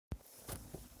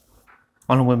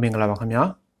အားလုံးပဲမင်္ဂလာပါခင်ဗျာ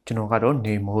ကျွန်တော်ကတော့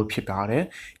နေမိုးဖြစ်ပါတယ်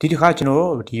ဒီတစ်ခါကျွန်တော်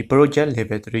တို့ဒီ project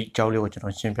level 3အကြောင်းလေးကိုကျွန်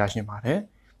တော်ရှင်းပြရှင်းပါတယ်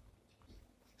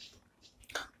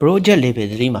project level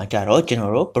 3မှာကြတော့ကျွန်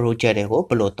တော်တို့ project တွေကို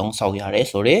ဘယ်လိုသုံးဆောင်ရလဲ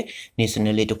ဆိုတော့နေစန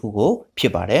စ်လေးတစ်ခုကိုဖြ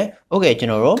စ်ပါတယ်โอเคကျွ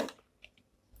န်တော်တို့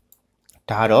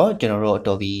ဒါတော့ကျွန်တော်တို့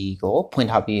Adobe ကိုဖွင့်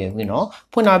ထားပြီးရပြီเนาะ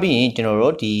ဖွင့်ထားပြီးရင်ကျွန်တော်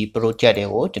တို့ဒီ project တွေ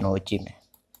ကိုကျွန်တော်ကြည့်မယ်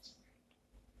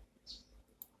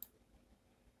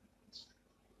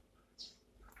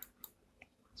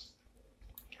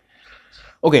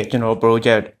โอเคကျွန်တော်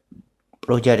project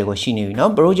တွေကိုရှိနေပြီเนาะ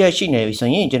project ရှိနေပြီဆို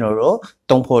ရင်ကျွန်တော်တို့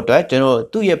သုံးဖို့အတွက်ကျွန်တော်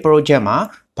သူ့ရဲ့ project မှာ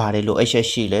ဘာတွေလိုအပ်ချက်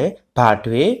ရှိလဲဘာ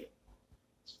တွေ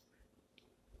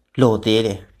လိုသေးတ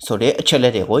ယ်ဆိုတဲ့အချက်လ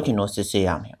က်တွေကိုကျွန်တော်စစ်ဆေးရ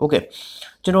မယ်โอเค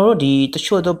ကျွန်တော်တို့ဒီတ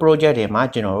ချို့သော project တွေမှာ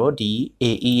ကျွန်တော်တို့ဒီ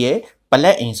AE ရဲ့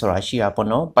plugin ဆိုတာရှိတာပေါ့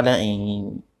เนาะ plugin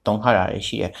သုံးထားတာ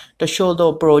ရှိတယ်တချို့သော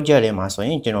project တွေမှာဆိုရ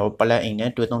င်ကျွန်တော်တို့ plugin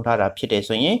နဲ့တွေ့သုံးထားတာဖြစ်တယ်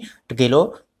ဆိုရင်တကယ်လို့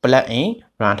plugin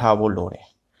run ထားဖို့လိုတယ်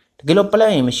တကယ်လို့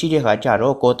plugin မရှိတဲ့ခါကျ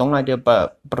တော့ကိုသုံးလိုက်တဲ့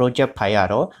project file ရ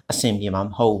တော့အဆင်ပြေမှာမ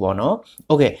ဟုတ်ဘူးပေါ့နော်။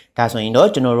 Okay ဒါဆိုရင်တော့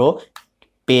ကျွန်တော်တို့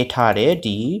ပေးထားတဲ့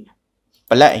ဒီ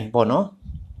plugin ပေါ့နော်။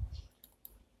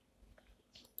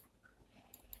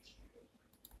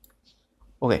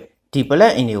 Okay ဒီ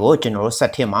plugin တွေကိုကျွန်တော်တို့ set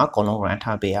ထဲမှာအကုန်လုံး run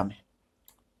ထားပေးရမယ်။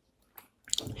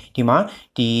ဒီမှာ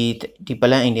ဒီ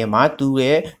plugin တွေမှာသူ့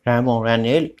ရဲ့ run ပုံ run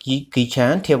နဲ့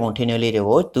keychain ထည့်ပုံထည့်နေလေးတွေ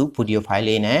ကိုသူ video file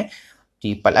လေးနဲ့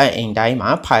ဒီ plugin တိုင်းမှာ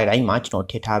file တိုင်းမှာကျွန်တော်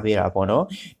ထည့်ထားပေးတာပေါ့နော်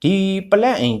ဒီ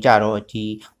plugin ကြတော့ဒီ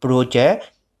project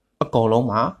အကုန်လုံး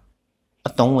မှာ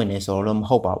အသုံးဝင်နေဆိုတော့မ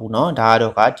ဟုတ်ပါဘူးเนาะဒါက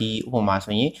တော့ကဒီဥပမာ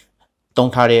ဆိုရင်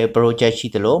သုံးထားတဲ့ project ရှိ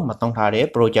သလိုမသုံးထားတဲ့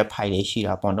project file တွေရှိ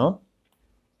တာပေါ့နော်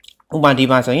ဥပမာဒီ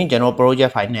မှာဆိုရင်ကျွန်တော်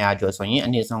project file 200ကျော်ဆိုရင်အ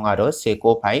နည်းဆုံးကတော့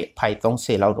16 file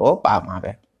 30လောက်တော့ပါမှာ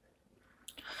ပဲ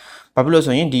ဘာဖြစ်လို့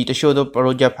ဆိုရင်ဒီတချို့သော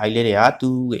project file လေးတွေက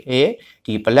သူ့ရဲ့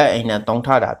ဒီ plugin နဲ့သုံး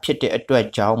ထားတာဖြစ်တဲ့အတွက်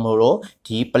ကြောင့်မို့လို့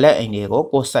ဒီ plugin တွေကို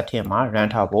ကိုယ် set ထဲမှာ run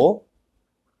ထားဖို့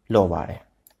လိုပါတယ်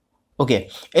Okay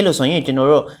အဲ့လိုဆိုရင်ကျွန်တော်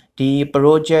တို့ဒီ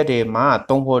project တွေမှာ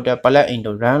သုံးဖို့အတွက် plugin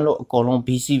တွေ run လို့အကုန်လုံး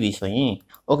busy ပြီဆိုရင်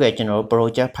Okay ကျွန်တော်တို့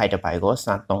project file တစ်ပိုင်ကိုစ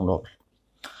သုံးလို့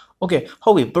Okay ဟု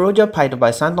တ်ပြီ project file တစ်ပို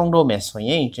င်စသုံးလို့မယ်ဆိုရ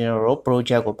င်ကျွန်တော်တို့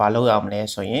project ကိုဘာလုပ်ရမလဲ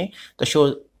ဆိုရင်တချို့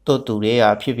တို့သူတွေက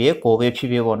ဖြစ်ဖြစ်ကိုပဲဖြစ်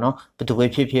ဖြစ်ပေါ့နော်ဘယ်သူပဲ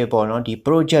ဖြစ်ဖြစ်ပေါ့နော်ဒီ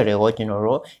project တွေကိုကျွန်တော်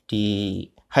တို့ဒီ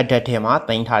header ထဲမှာ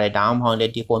တင်ထားတယ်ဒါမှမဟုတ်လေ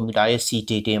ဒီ computer ရဲ့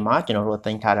CD တွေမှာကျွန်တော်တို့တ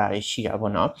င်ထားတာရှိတာ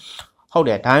ပေါ့နော်ဟုတ်တ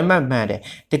ယ်ဒါမှမှန်တယ်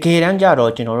တကယ်တမ်းကျ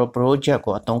တော့ကျွန်တော်တို့ project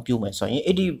ကိုအသုံးပြုမယ်ဆိုရင်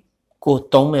အဲ့ဒီကို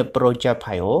သုံးမဲ့ project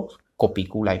file ကို copy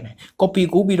ကူးလိုက်မယ် copy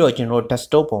ကူးပြီးတော့ကျွန်တော်တို့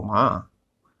desktop ပေါ်မှာ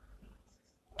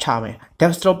ချမယ်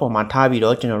desktop ပေါ်မှာထားပြီး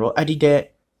တော့ကျွန်တော်တို့ editor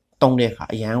သုံးတဲ့အခါ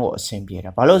အရန်ကိုအဆင်ပြေ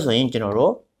တာဘာလို့ဆိုရင်ကျွန်တော်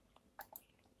တို့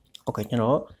Okay ကျွန်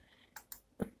တော်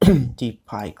ဒီ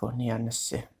file ကို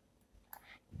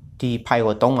220ဒီ file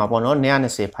ကိုသုံးမှာပေါ့နော်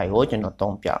220 file ကိုကျွန်တော်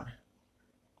သုံးပြမယ်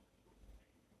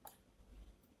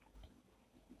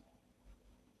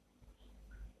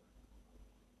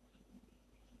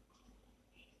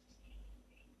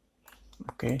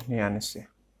Okay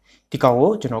 220ဒီကောင်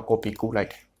ကိုကျွန်တော် copy ကူးလိုက်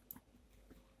တယ်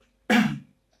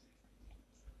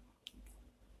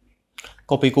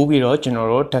copy ကူးပြီးတော့ကျွန်တော်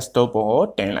တို့ desktop ပေါ်ကို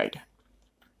တင်လိုက်တယ်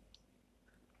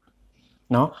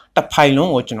နော်တစ် file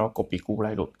လုံးကိုကျွန်တော် copy ကူး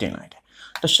လိုက်လို့တင်လိုက်တယ်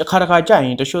တစ်ခါကြာရ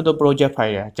င်တချို့သော project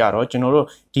file တွေကြာတော့ကျွန်တော်တို့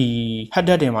ဒီ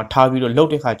header တွေမှာထားပြီးတော့လုပ်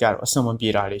တဲ့ခါကြာတော့အဆင်မပြေ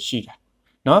တာတွေရှိတယ်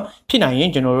နော်ဖြစ်နိုင်ရ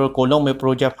င်ကျွန်တော်တို့ကိုလုံးမဲ့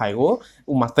project file ကို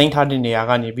ဥမာသိမ်းထားတဲ့နေရာ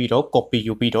ကနေပြီးတော့ copy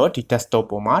ယူပြီးတော့ဒီ desktop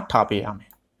ပေါ်မှာထားပေးရမ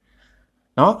ယ်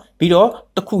နော်ပြီးတော့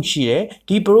တစ်ခုရှိတယ်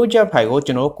ဒီ project file ကို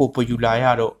ကျွန်တော်ကိုပို့ယူလာရ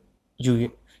တော့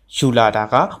ယူလာတာ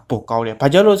ကပိုကောင်းတယ်ဘာ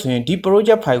ကြောင့်လို့ဆိုရင်ဒီ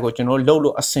project file ကိုကျွန်တော်လုပ်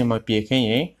လို့အဆင်မပြေခင်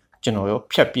ရင်ကျွန်တော်ရော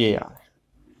ဖြတ်ပြရတယ်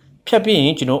ဖြတ်ပြရ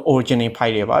င်ကျွန်တော် original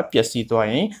file တွေပါပျက်စီးသွား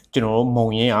ရင်ကျွန်တော်မုံ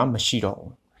ရင်းအောင်မရှိတော့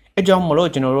ဘူးအဲကြောင့်မလို့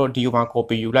ကျွန်တော်တို့ဒီမှာ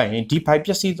copy ယူလိုက်ရင်ဒီ file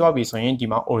ပျက်စီးသွားပြီဆိုရင်ဒီ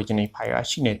မှာ original file က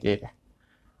ရှိနေသေးတယ်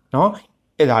เนาะ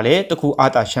အဲ့ဒါလေတခု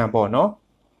အားတာရှမ်းပေါ့เนาะ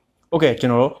Okay ကျွ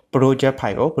န်တော်တို့ project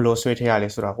file ကိုဘယ်လိုဆွဲထည့်ရလဲ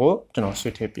ဆိုတာကိုကျွန်တော်ဆွဲ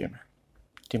ထည့်ပြမယ်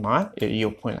ဒီမှာ AE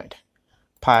ကိုဖွင့်လိုက်တယ်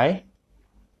file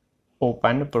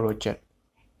open project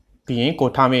ပြီးရင်ကို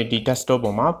ထားမယ့်ဒီ desktop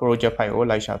ပေါ်မှာ project file ကို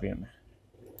လိုက်ရှာပြမယ်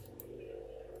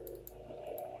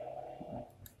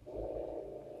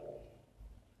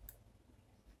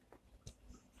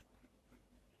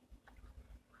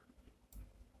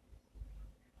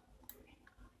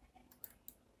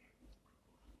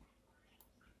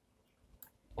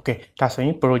Okay ဒါဆိုရ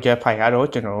င် project file ကတော့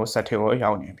ကျွန်တော်တို့ set ထဲကို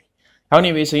ရောက်နေ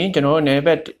ပြီဆိုရင်ကျွန်တော်တို့နယ်ဘ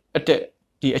က်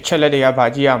ဒီအချက်လက်တွေကဗာ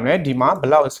ကြည့်ရမလဲဒီမှာဘ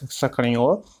လောက် screen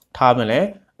ကိုထားမလဲ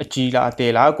အကြည့်လားအ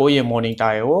သေးလားကိုယ့်ရဲ့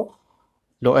monitor ကို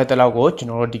လိုအပ်တဲ့လောက်ကိုကျွန်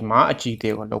တော်တို့ဒီမှာအကြည့်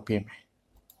သေးကိုလုပ်ပေးမယ်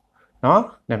နော်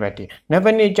နံပါတ်1နံပါ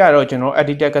တ်2ကြတော့ကျွန်တော်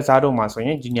editor ကစားတော့မှာဆိုရ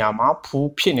င်ဒီနေရာမှာဖူး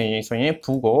ဖြစ်နေရင်ဆိုရင်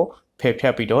ဖူးကိုဖယ်ဖြ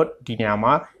တ်ပြီးတော့ဒီနေရာ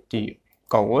မှာဒီ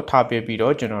ကောင်ကိုထားပေးပြီး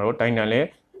တော့ကျွန်တော်တို့တိုင်းတန်လဲ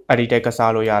editor က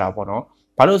စားလို့ရတာပေါ့နော်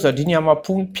ဘာလို့ဆိုတော့ဒီနေရာမှာ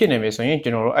ဖူးဖြစ်နေပြီဆိုရင်ကျွ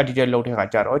န်တော်တို့ editor လုပ်တဲ့ခါ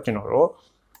ကျတော့ကျွန်တော်တို့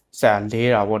စာလေး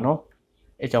တာပေါ့နော်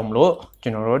အဲကြောင့်မလို့ကျွ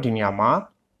န်တော်တို့ဒီနေရာမှာ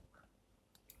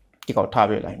ဒီကောင်ထား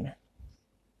ပေးလိုက်မယ်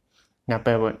နံ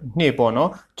ပါတ်2ပေါ့နော်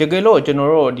တကယ်လို့ကျွန်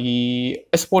တော်တို့ဒီ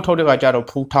export ထုတ်တဲ့ခါကျတော့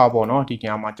ဖူးထားပေါ့နော်ဒီနေ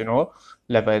ရာမှာကျွန်တော်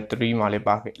level 3မှာလည်း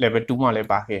ပါခဲ့ level 2မှာလည်း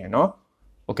ပါခဲ့ရနော်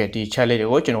okay ဒီ chat လေးတွေ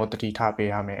ကိုကျွန်တော်တတိထားပေး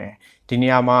ရမယ်ဒီနေ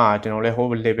ရာမှာကျွန်တော်လည်းဟို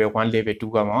level 1 level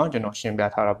 2ကမှကျွန်တော်ရှင်းပြ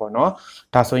ထားတာပေါ့နော်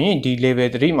ဒါဆိုရင်ဒီ level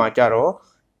 3မှာကျတော့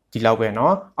ဒီလောက်ပဲเนา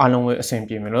ะအားလုံးပဲအဆင်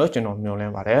ပြေမယ်လို့ကျွန်တော်မျှော်လ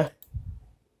င့်ပါတယ်